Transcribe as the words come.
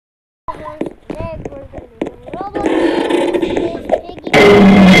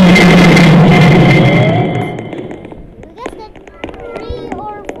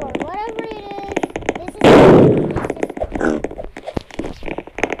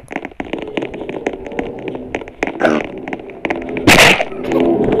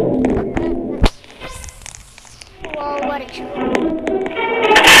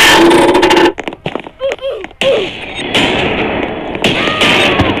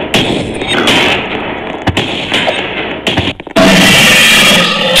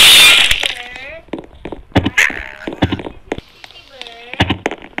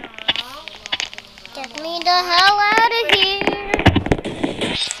Get me the hell out of here.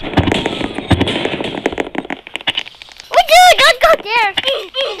 Oh, dude, don't go there.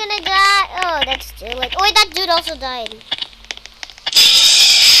 You're gonna die. Oh, that's too late. Oh, wait, that dude also died.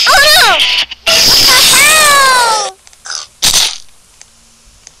 Oh, no! What the hell?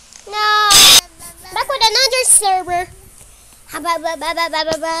 No. Back with another server.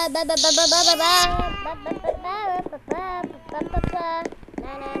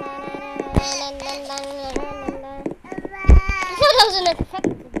 That was an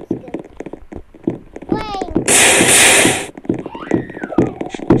effective skill. Playing.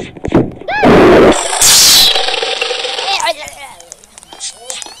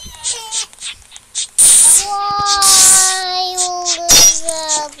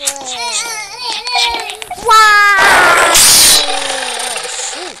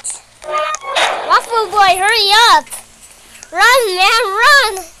 Shoot. Waffle boy, hurry up. Run, man,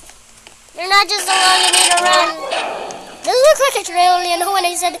 run. You're not just alone, you need to run. This looks like a trailer, you know, when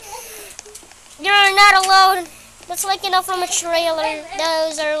I said, you're not alone. That's like, you know, from a trailer.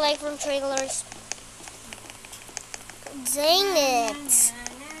 Those are like from trailers. Dang it.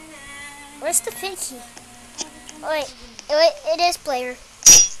 Where's the Piggy? Oh, wait, it is player.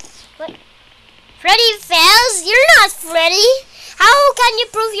 What? Freddy Faz? You're not Freddy. How can you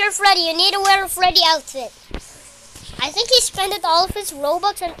prove you're Freddy? You need to wear a Freddy outfit. I think he spent all of his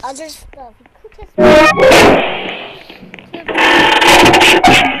Robux and other stuff. He could just...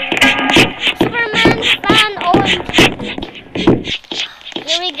 Superman fan orange.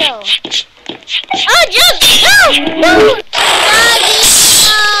 Here we go. Oh, jump! No! No! Daddy,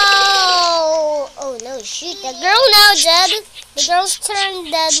 no! Oh no, shoot. The girl now dead. The girl's turned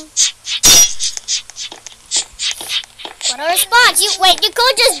dead. What are spots? You wait, you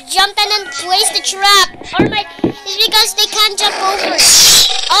could just jump in and place the trap. Or it's because they can't jump over it.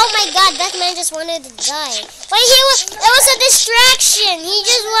 Oh my god, that man just wanted to die. Wait, it was a distraction. He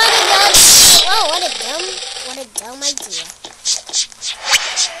just wanted to die. Oh, what a dumb idea.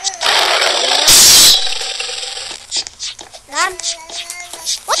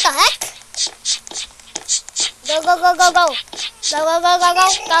 What the heck? Go, go, go, go, go. Go, go, go, go, go,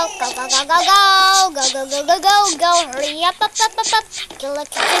 go, go, go, go, go, go, go, go, go, go, go, hurry up, up, up, up, up. Kill them.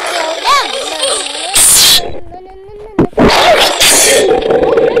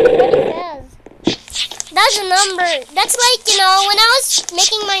 That's a number. That's like, you know, when I was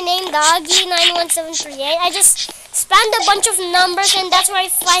making my name Doggy91738, I just spammed a bunch of numbers and that's where I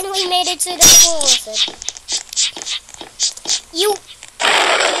finally made it to the school with it. You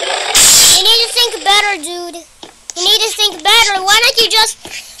need to think better, dude. You need to think better. Why don't you just,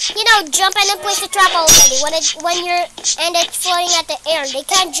 you know, jump in and place the trap already? When you're and it's floating at the air, they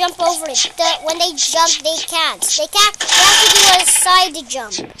can't jump over it. When they jump, they can't. They have to do a side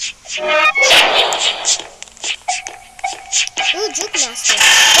jump. Ooh, Juke Master.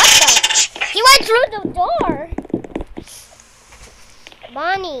 What the? He went through the door.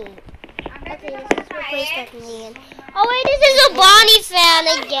 Bonnie. Okay, this is replacement again. Oh wait, this is a Bonnie fan. I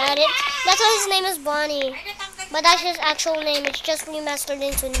get it. That's why his name is Bonnie. But that's his actual name. It's just remastered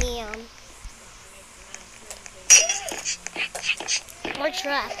into Neon. More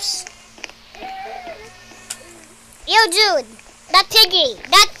traps. Yo, dude. That piggy.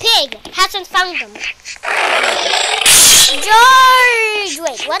 That pig hasn't found them. George!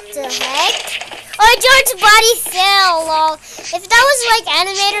 Wait, what the heck? Oh, George's body fell, lol. If that was like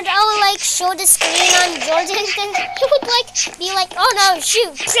animated, I would like show the screen on George and then he would like be like, oh no,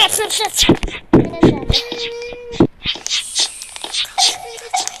 shoot.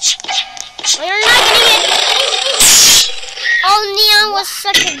 Well, you're not getting it. Oh, Neon was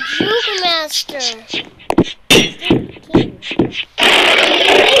such a juke master.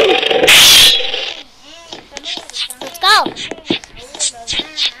 Let's go.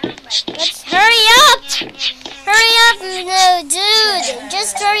 Let's hurry up. Hurry up, no, dude.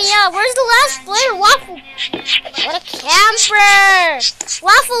 Just hurry up. Where's the last player? Waffle. What a camper.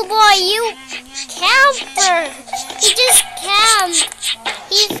 Waffle boy, you camper. He just camped.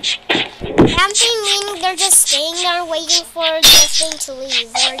 Camping meaning they're just staying there waiting for the thing to leave,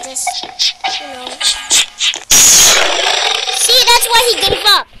 or just, you know. See, that's why he gave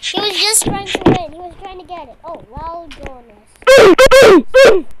up. He was just trying to win. He was trying to get it. Oh, well, Jonas.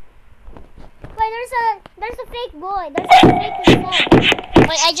 Wait, there's a fake boy. There's a fake sub.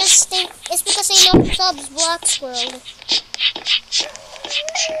 Wait, I just think it's because I know subs block squirrel.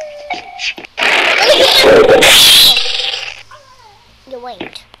 You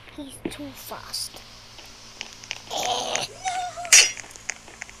wait. He's too fast.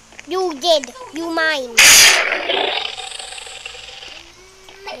 You did. You mine.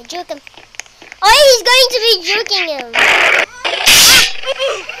 I juke him. Oh, he's going to be juking him.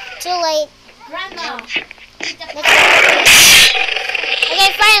 Too late. Grandma. Okay,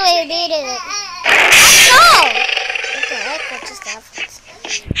 finally we beat it. Let's go! What the heck? What just happened?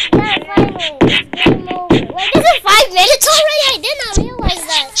 Yeah, finally. It's game over. Wait, this is 5 minutes already? I did not realize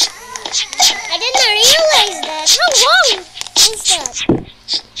that. How long is that?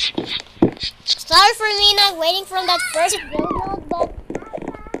 Sorry for me not waiting from that first build, but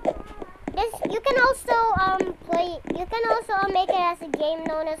this, you can also make it as a game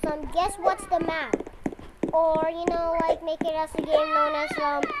known as guess what's the map, or you know, like make it as a game known as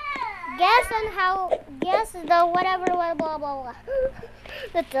guess the whatever blah blah blah.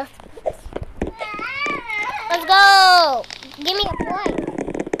 Let's go. Give me a point.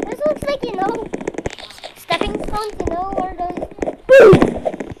 This looks like, you know, stepping stones, you know, or those.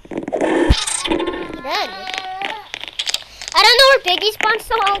 Dead. I don't know where Piggy spawns,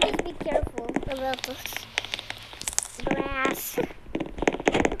 so I'll just be careful about this. Grass.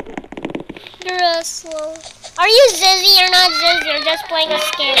 Grass. Are you Zizzy or not Zizzy? You're just playing a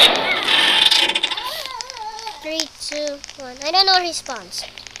scam. 3, 2, 1. I don't know where he spawns.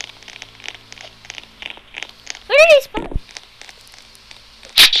 Where did he spawn?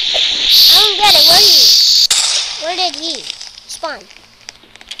 I don't get it. Where did he spawn?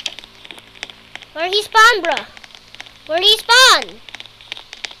 Where he spawn, bruh? Where did he spawn?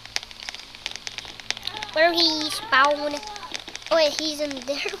 Where he spawn? Oh wait, he's in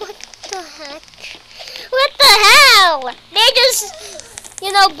there. What the heck? What the hell? They just,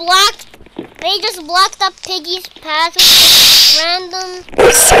 you know, blocked. They just blocked up Piggy's path with this random.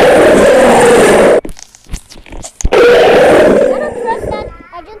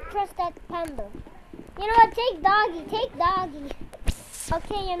 I don't trust that panda. You know what? Take doggy. Take doggy.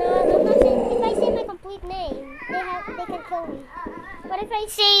 Okay, you know what? I'm not saying, if I say my complete name, they can kill me. But if I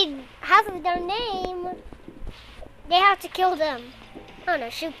say half of their name, they have to kill them. Oh no!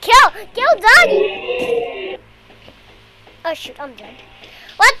 Shoot! Kill doggy! Oh shoot! I'm dead.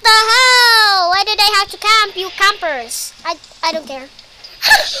 What the hell? Why did I have to camp, you campers? I don't care.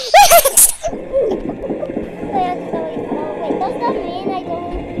 Wait, does that mean I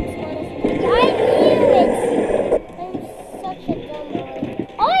don't spawn as Piggy? I knew it! I'm such a dumb boy.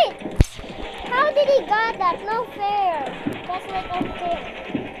 Oh wait! How did he got that? No fair! That's like unfair.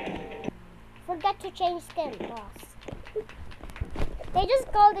 Forgot to change skin, boss. They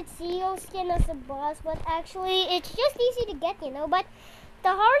just called it CEO skin as a boss, but actually it's just easy to get, you know, but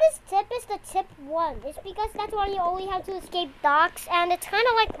the hardest tip is the tip 1. It's because that's where you only have to escape docks, and it's kind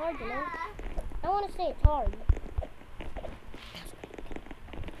of like hard, you know. I want to say it's hard.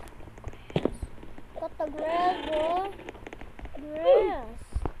 Got the grass, bro. Grass.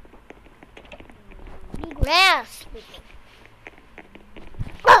 Be grass.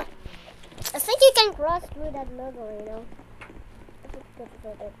 Oh! I think you can cross through that level, you know.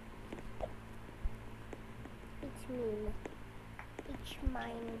 It's mean. It's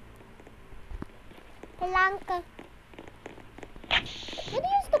mine. Palanca. What do you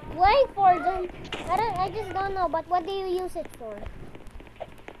use the plank for then? I just don't know, but what do you use it for?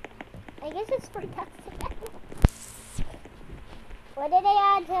 I guess it's for that. What did I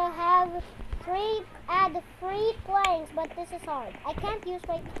add to have add 3 planks, but this is hard. I can't use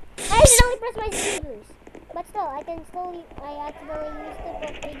my, I accidentally pressed my scissors. But still, I accidentally used it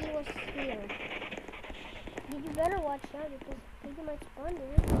while Piggy was here. You better watch out because Piggy might spawn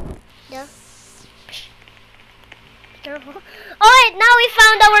there. Yeah. Careful. Alright, now we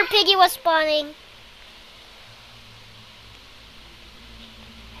found out where Piggy was spawning.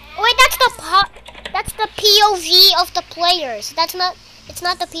 Wait, that's the POV of the players. It's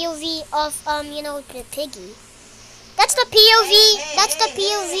not the POV of you know, the Piggy. That's the POV. That's the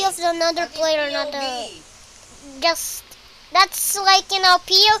POV of another player, not the. That's like, you know, if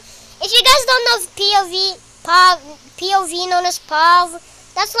you guys don't know POV known as POV,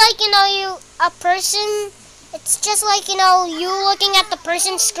 that's like, you know, a person, it's just like, you know, you looking at the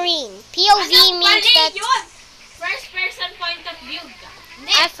person's screen. POV means that... First person point of view.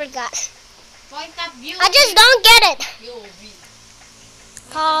 I forgot. Point of view. I just don't get it.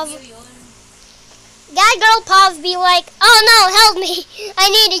 Pav. That girl Pav be like, oh no, help me. I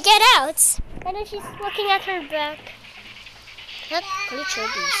need to get out. And then she's looking at her back. That creature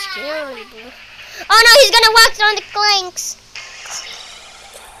be scary, bro. Oh no, he's gonna walk on the clanks.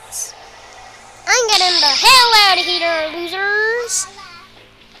 I'm getting the hell out of here, losers.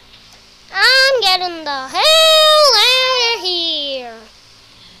 I'm getting the hell out of here.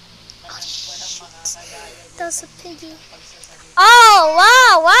 Oh, shit. That's a piggy. Oh,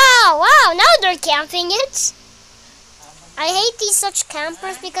 wow. Now they're camping it. I hate these such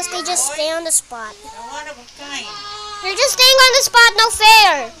campers because they just stay on the spot. They're just staying on the spot, no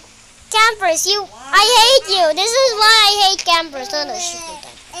fair. Campers, I hate you. This is why I hate campers. Oh no, shit, we're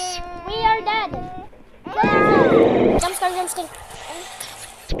dead. We are dead. Jump scare.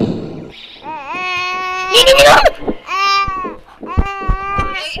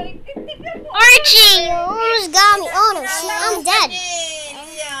 Archie, you almost got me. Oh no, shit, I'm dead.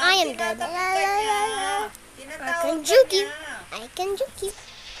 I am dead. I can juke you.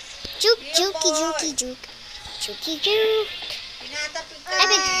 Juke.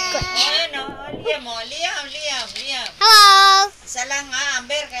 Epic glitch. Hello.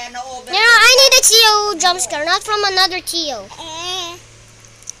 I need a Tio jump scare, not from another Tio.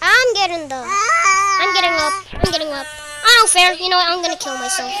 I'm getting up. I don't fair. You know what? I'm gonna kill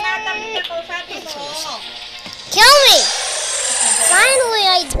myself. Kill me! Finally,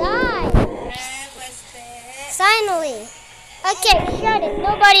 I died. Finally. Okay, shut it.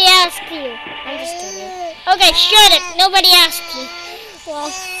 Nobody asked you. I'm just kidding. Okay, shut it. Nobody asked you. Well,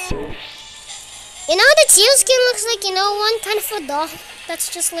 you know the Tio skin looks like, one kind of a dog. That's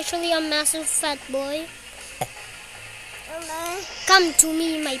just literally a massive fat boy. Come to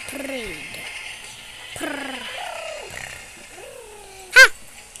me, my pride. Ha!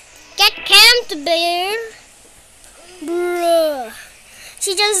 Get camped, bear. Bruh.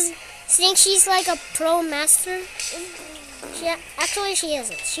 She just thinks she's like a pro master. Actually, she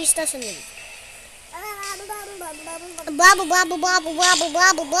isn't. She's just a noob. Blah, blah, blah, blah, blah, blah, blah,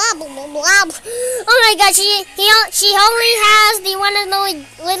 blah, blah, blah, blah. Oh my god, she only has the one and only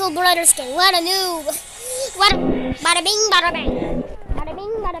little brother skin. What a noob. What a, bada bing, bada bang. Bada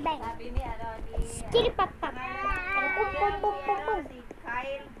bing, bada bang. Skitty pop pop.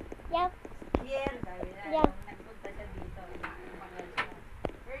 Yep. Yeah.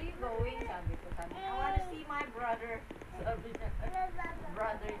 Where are you going? Sabi ko, I want to see my brother.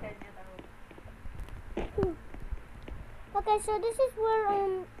 Brother, Okay, so this is where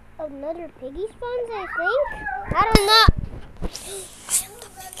another piggy spawns, I think. I don't know.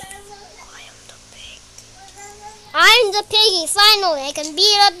 I'm the piggy. Finally, I can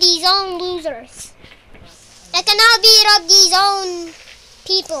beat up these own losers. I can now beat up these own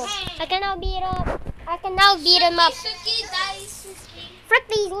people. I can now beat them up. Frick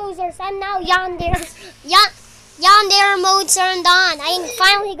these losers. I'm now yandere mode turned on. I'm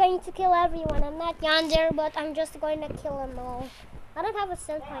finally going to kill everyone. I'm not yandere, but I'm just going to kill them all. I don't have a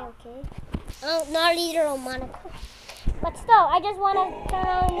senpai, okay? Oh, not either on Monaco. But still, I just want to turn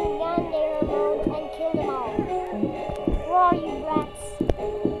on yandere mode and kill them all. Where are you brats?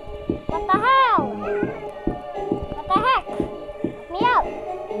 What the hell? What the heck? Let me out.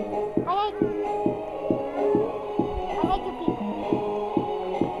 I hate you people.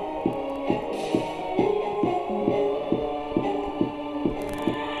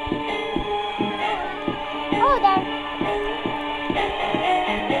 Oh, there.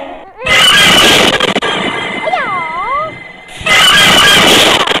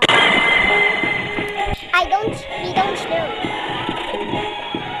 We don't snare.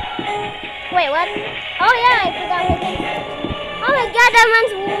 Wait, what? Oh yeah, I forgot what it is. Oh my god, that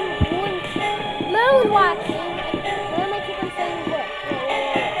man's moonwalking. Why am I keep on saying what?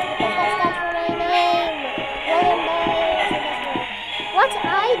 Because that stands for my name. William Boy. What?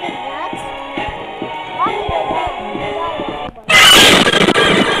 I did that? Why did I die?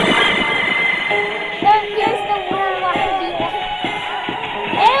 Here's the moonwalker beat.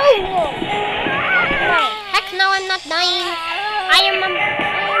 Hell no! Heck no, I'm not dying. I am a...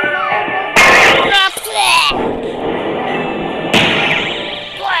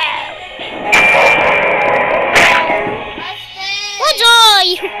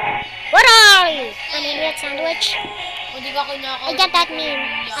 What are you? An idiot sandwich. I got that meme.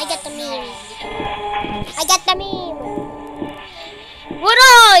 I got the meme. I got the meme. What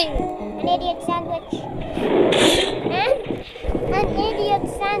are you? An idiot sandwich. Huh? An idiot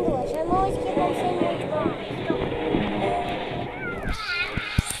sandwich. I'm always keep on saying what's wrong.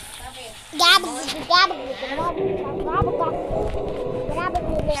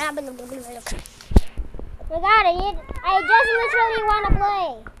 got it. I just literally want to play.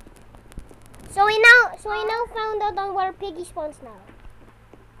 So we now found out on where Piggy spawns now.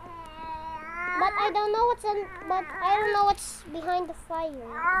 But I don't know what's behind the fire.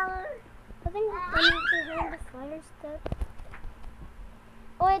 I think behind the fire stuff.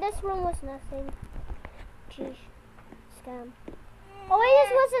 Oh wait, this room was nothing. Jeez. Scam. Oh wait,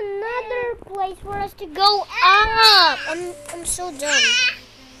 this was another place for us to go up. I'm so dumb.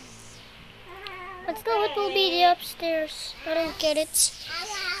 Let's go. What will be the upstairs? I don't get it.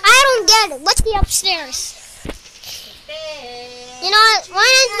 What's the upstairs? You know what?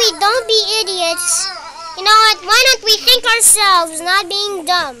 Don't be idiots. You know what? Why don't we think ourselves not being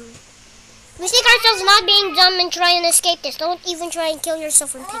dumb? We think ourselves not being dumb and try and escape this. Don't even try and kill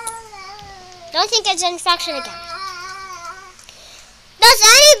yourself from Piggy. Don't think it's an infection again. Does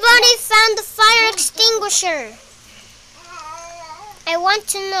anybody found the fire extinguisher? I want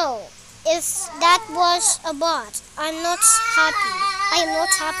to know if that was a bot. I'm not happy. I am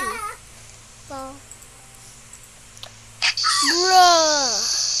not happy. Well,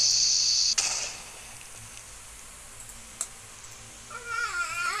 bruh.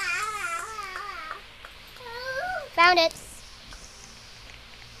 Found it.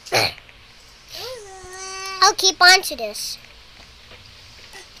 I'll keep on to this.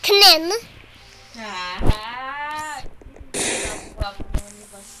 Knem.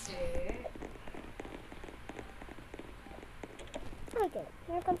 Okay,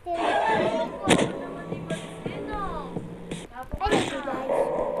 here comes the I hate you guys.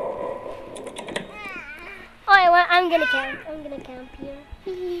 Oh, well, I'm gonna camp here.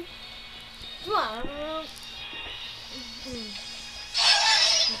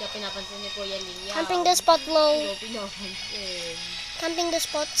 Camping the spot low. Camping the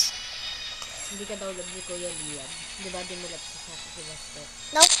spots. Hindi ka daw love ni Kuya Liam. Di ba din mo love si Buster?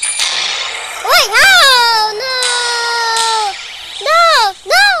 Nope. Wait, oh, no! No!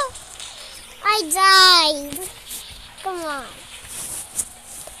 No! I died. Come on.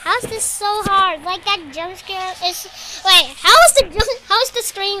 How's this so hard? Like that jump scare is... Wait, how's the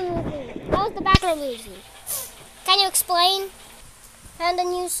screen moving? How's the background moving? Can you explain? Found a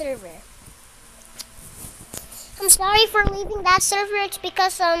new server. I'm sorry for leaving that server. It's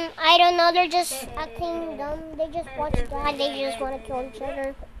because I don't know, they're just acting dumb. They just want to die. They just want to kill each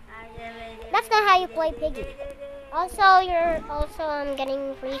other. That's not how you play Piggy. Also, you're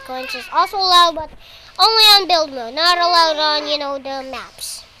getting free coins. It's also allowed, but only on build mode. Not allowed on the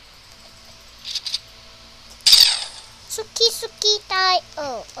maps. Suki tai.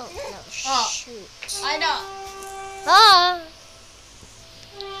 Oh no! Shoot. I know. Ah.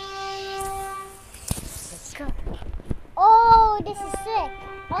 Oh, this is sick.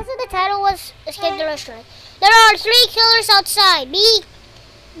 Also, the title was Escape the Restaurant. There are 3 killers outside. Be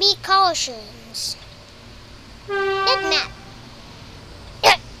cautious. That map.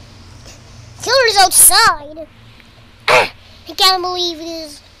 Killers outside. I can't believe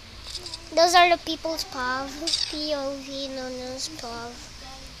this. Those are the people's POV. POV known as POV.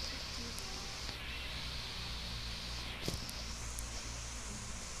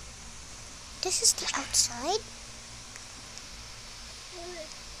 This is the outside?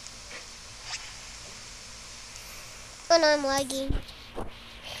 Oh no, I'm lagging.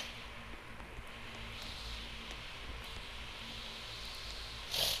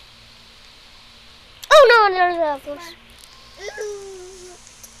 Oh no, there's Alphys.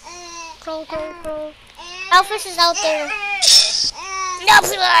 Crow. Alphys is out there.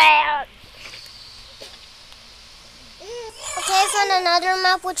 Okay, I found another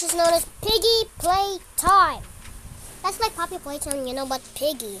map which is known as Piggy Playtime. That's like Poppy Playtime, but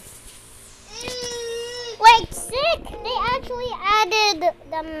Piggy. Wait, sick! They actually added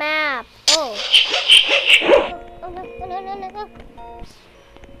the map. Oh. Oh no.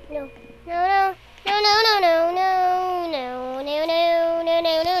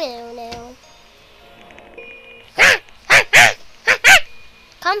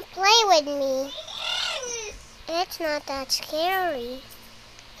 Come play with me. It's not that scary.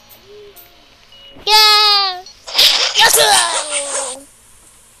 Yeah!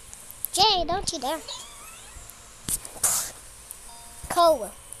 Jay, don't you dare.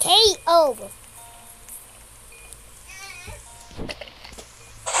 K.O.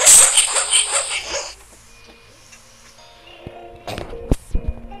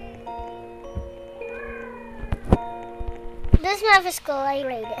 This map is cool, I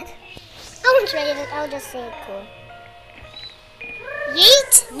rate it. I won't rate it, I'll just say it cool.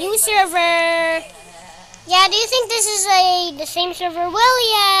 Yeet! New server! Yeah, do you think this is the same server? Well,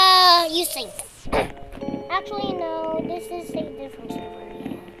 yeah, you think. Actually, no, this is a different server,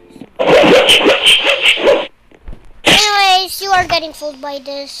 yeah. are getting fooled by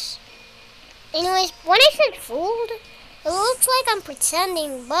this. Anyways, when I said fooled, it looks like I'm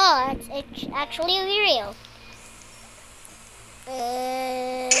pretending, but it's actually real.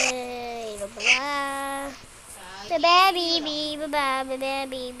 Okay,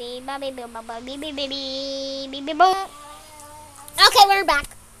 we're back.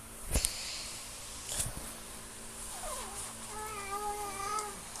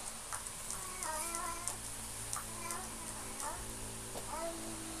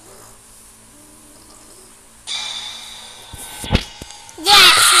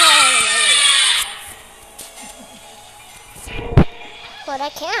 But I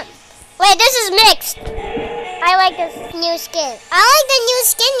can't. Wait, this is mixed. I like this new skin. I like the new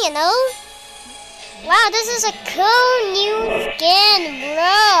skin, you know? Wow, this is a cool new skin,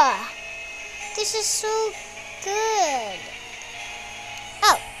 bro. This is so good.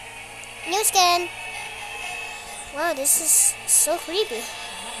 Oh, new skin. Wow, this is so creepy.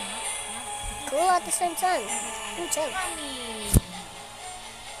 Cool at the same time. Good job.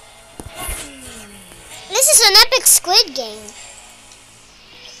 This is an epic squid game.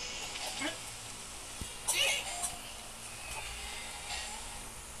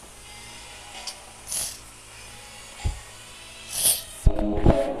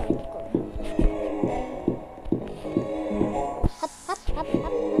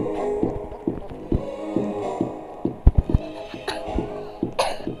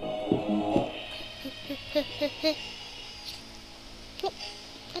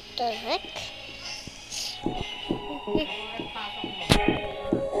 What the heck?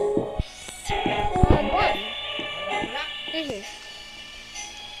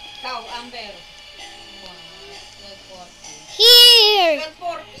 Here!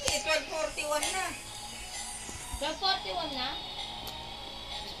 1241 na. 1241 na?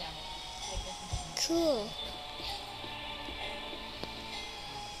 Cool.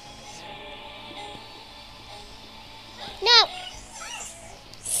 No!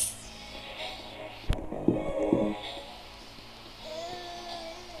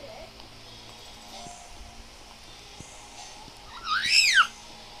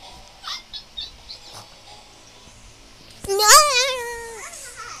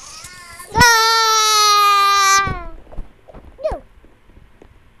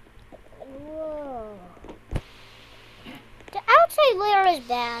 Layer is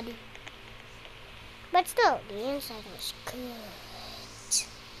bad, but still, the inside was good.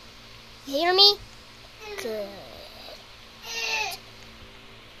 You hear me? Good.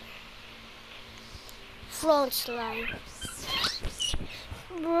 Front slide.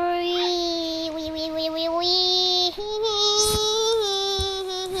 Wee.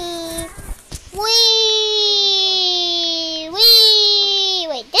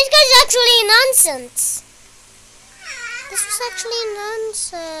 Wait, this guy's actually nonsense. This is actually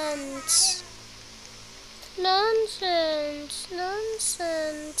nonsense. Nonsense.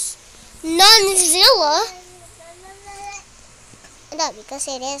 Nonzilla? No, because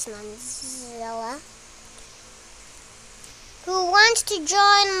it is Nonzilla. Who wants to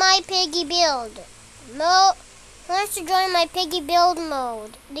join my Piggy build? No. Who wants to join my Piggy build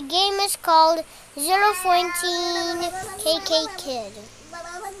mode? The game is called 014 KK Kid.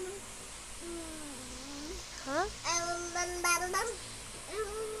 Huh?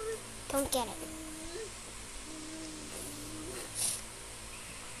 Don't get it.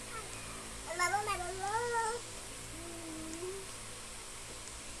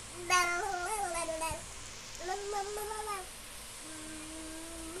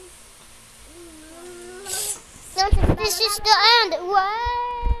 This is the end. What?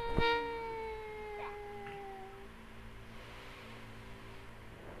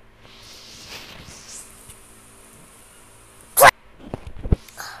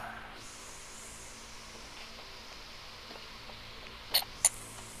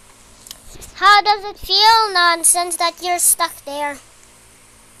 How does it feel, nonsense, that you're stuck there?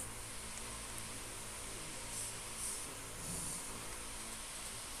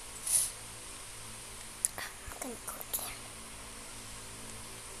 I'm gonna go there.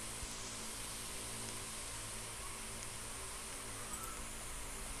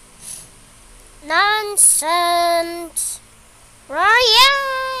 Nonsense! Where are you?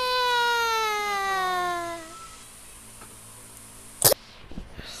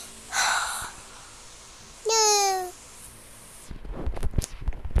 No.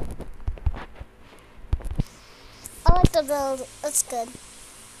 I like the build. It's good.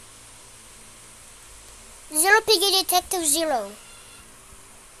 Zero Piggy Detective 0.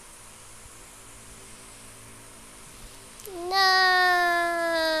 No.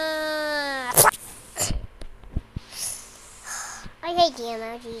 hate the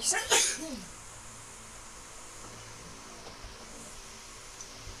emojis.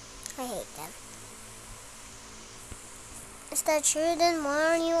 I hate them. Is that true? Then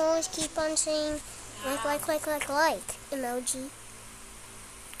why don't you always keep on saying like emoji?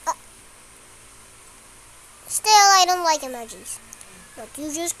 Still, I don't like emojis. But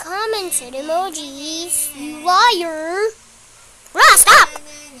you just commented emojis, you liar! Bruh, stop!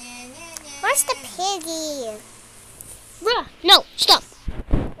 Where's the piggy? Bruh, no, stop.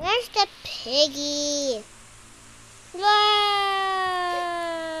 Where's the piggy?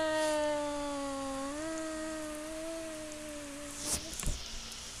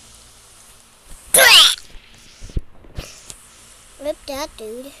 Rip that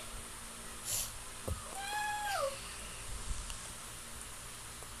dude.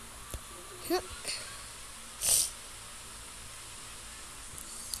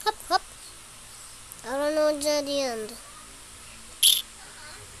 Hop, hop. I don't know what's at the end.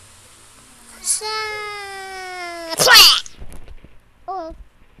 Oh.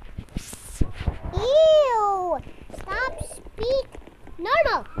 Ew! Stop, speak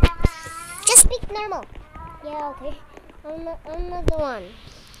normal. Just speak normal. Yeah, okay. I'm not the one.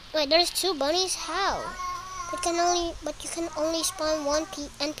 Wait, there's 2 bunnies? How? But you can only spawn 1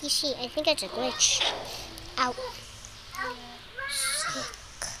 NPC. I think that's a glitch. Ow. Sick.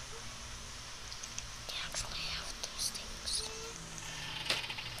 They actually have those things.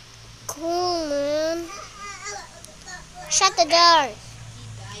 Cool, man. Shut the door.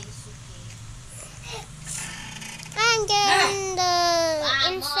 I'm getting the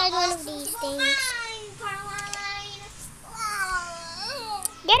inside one of these things.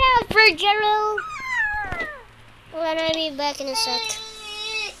 Get out, Virgil! Well, I'll be back in a sec.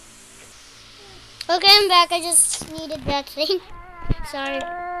 Okay, I'm back. I just needed that thing. Sorry.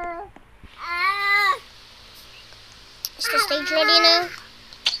 Is the stage ready now?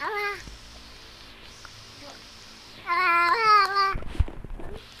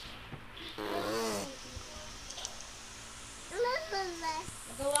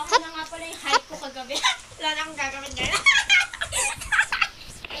 Nagawa ko na nga pala yung hype ko kagabi. Wala na akong gagawin ngayon.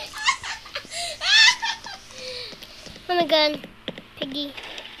 Oh my god. Piggy.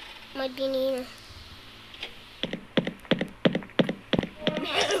 Might be near.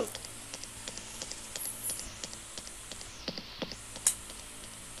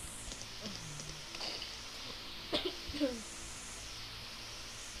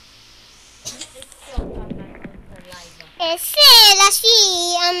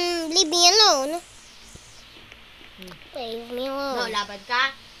 Leave me alone. Leave me alone. No, laban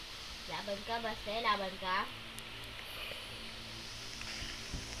ka. Laban ka, basta. Laban ka.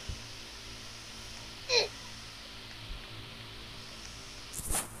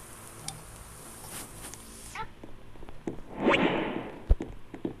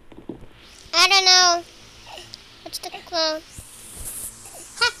 I don't know. What's the clown?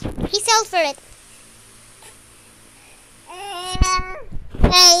 Ha! He fell for it.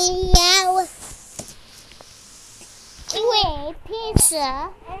 Hey, yow. Wait, pizza.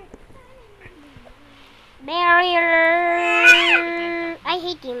 Barrier. I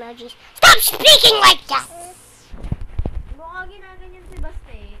hate the emojis. Stop speaking like that! Baka ginaganyan si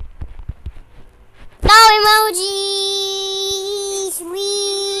Basta eh. No emojis!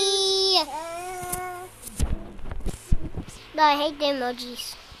 No, I hate the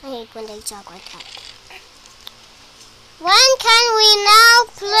emojis. I hate when they talk like that. When can we now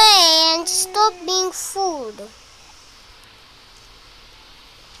play and stop being fooled?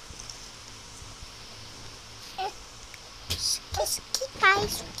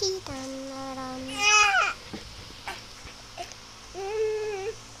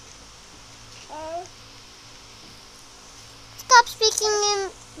 Stop speaking in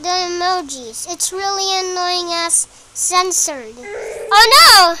the emojis. It's really annoying as censored. Oh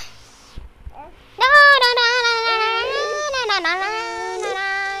no!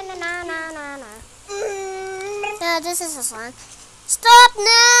 No, this is a song. Stop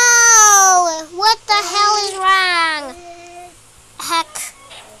now! What the hell is wrong? Heck.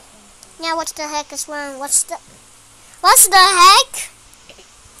 Yeah, what the heck is wrong? What's the heck?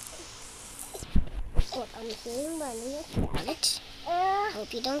 What I'm saying, Bunny, damn it.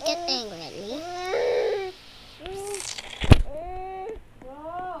 Hope you don't get angry at me.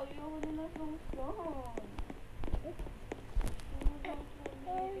 Wow, yung na song song.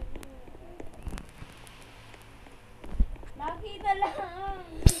 Nakita lang.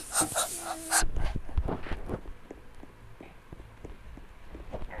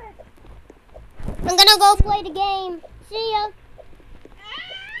 I'm gonna go play the game. See ya.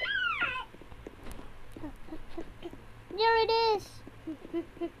 There it is.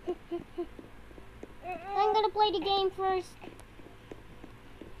 I'm gonna play the game first.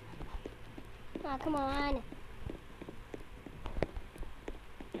 Ah, come on.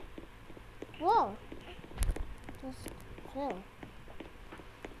 Whoa. Just chill.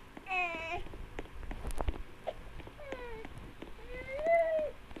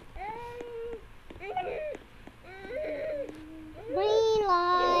 Green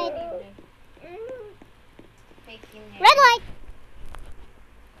light. Red light.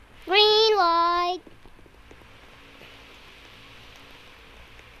 Green light.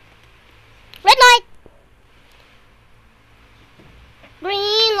 Red light.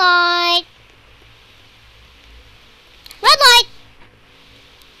 Green light. Red light.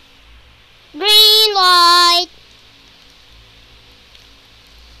 Green light.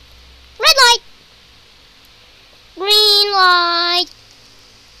 Red light. Green light.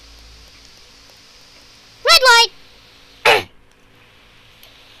 Red light.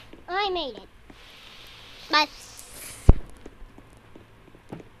 I made it. Bye.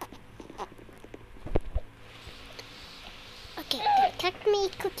 Okay, cut me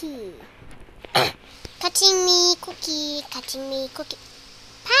cookie. Cutting me cookie. Cutting me cookie.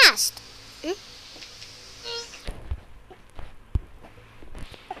 Passed. Hmm?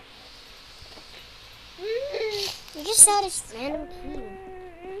 You just saw this random key.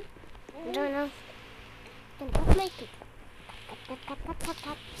 I don't know. Then cut my cookie. Cut, cut, cut, cut,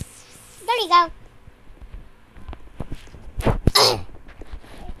 cut. There you go.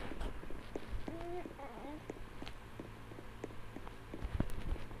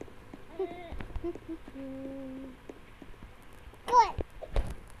 Good.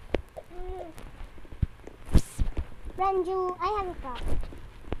 Ranju, I have a problem.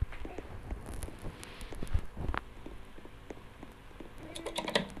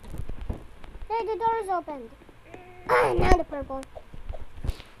 There, the door is opened. Now the purple.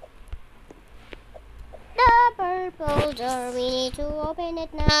 The purple door, we need to open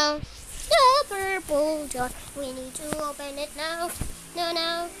it now. The purple door, we need to open it now. No,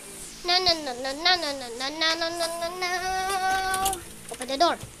 no. No, no, no, no, no, no, no, no, no, no, no, no, no. Open the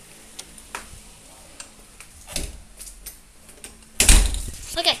door.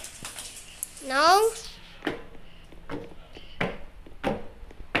 Okay. Now.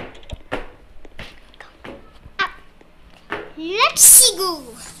 Let's see go.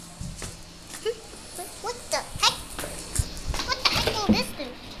 What the heck? What the heck will this do?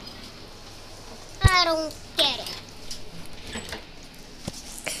 I don't get it.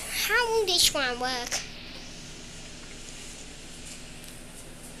 How will this one work?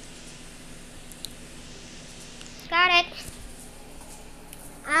 Got it.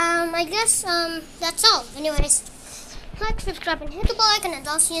 I guess that's all. Anyways, like, subscribe, and hit the bell icon, and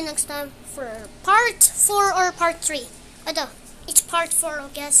I'll see you next time for part 4 or part 3. I don't know. It's part 4, I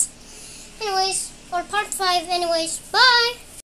guess. Anyways, or part 5. Anyways, bye.